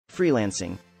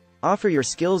Freelancing. Offer your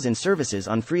skills and services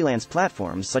on freelance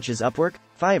platforms such as Upwork,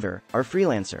 Fiverr, or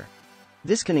Freelancer.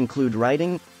 This can include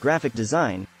writing, graphic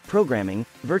design, programming,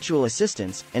 virtual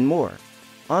assistants, and more.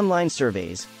 Online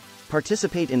surveys.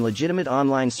 Participate in legitimate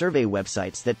online survey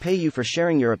websites that pay you for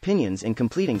sharing your opinions and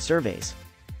completing surveys.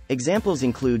 Examples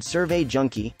include Survey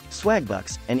Junkie,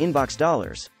 Swagbucks, and Inbox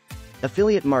Dollars.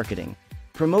 Affiliate marketing.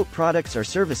 Promote products or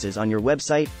services on your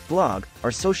website, blog,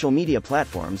 or social media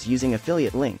platforms using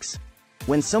affiliate links.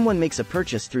 When someone makes a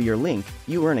purchase through your link,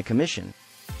 you earn a commission.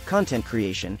 Content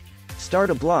creation.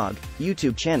 Start a blog,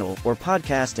 YouTube channel, or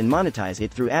podcast and monetize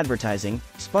it through advertising,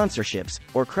 sponsorships,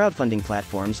 or crowdfunding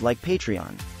platforms like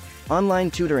Patreon.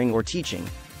 Online tutoring or teaching.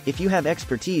 If you have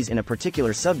expertise in a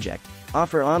particular subject,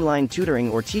 offer online tutoring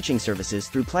or teaching services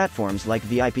through platforms like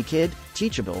VIPKid,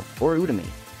 Teachable, or Udemy.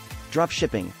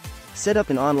 Dropshipping. Set up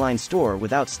an online store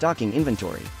without stocking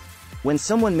inventory. When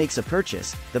someone makes a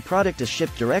purchase, the product is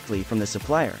shipped directly from the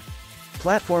supplier.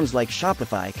 Platforms like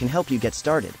Shopify can help you get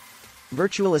started.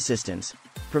 Virtual assistants.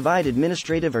 Provide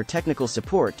administrative or technical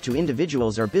support to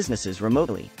individuals or businesses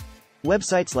remotely.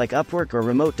 Websites like Upwork or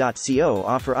Remote.co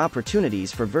offer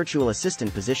opportunities for virtual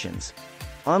assistant positions.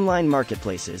 Online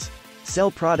marketplaces.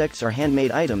 Sell products or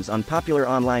handmade items on popular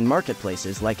online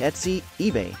marketplaces like Etsy,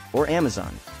 eBay, or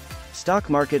Amazon. Stock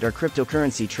market or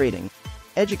cryptocurrency trading.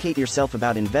 Educate yourself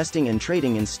about investing and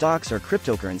trading in stocks or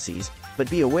cryptocurrencies, but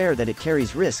be aware that it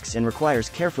carries risks and requires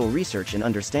careful research and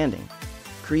understanding.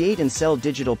 Create and sell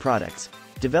digital products.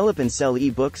 Develop and sell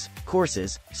ebooks,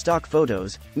 courses, stock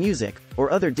photos, music,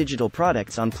 or other digital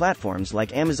products on platforms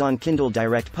like Amazon Kindle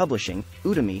Direct Publishing,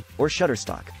 Udemy, or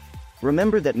Shutterstock.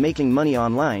 Remember that making money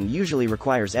online usually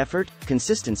requires effort,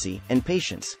 consistency, and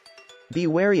patience. Be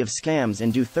wary of scams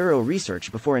and do thorough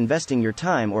research before investing your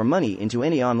time or money into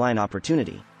any online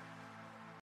opportunity.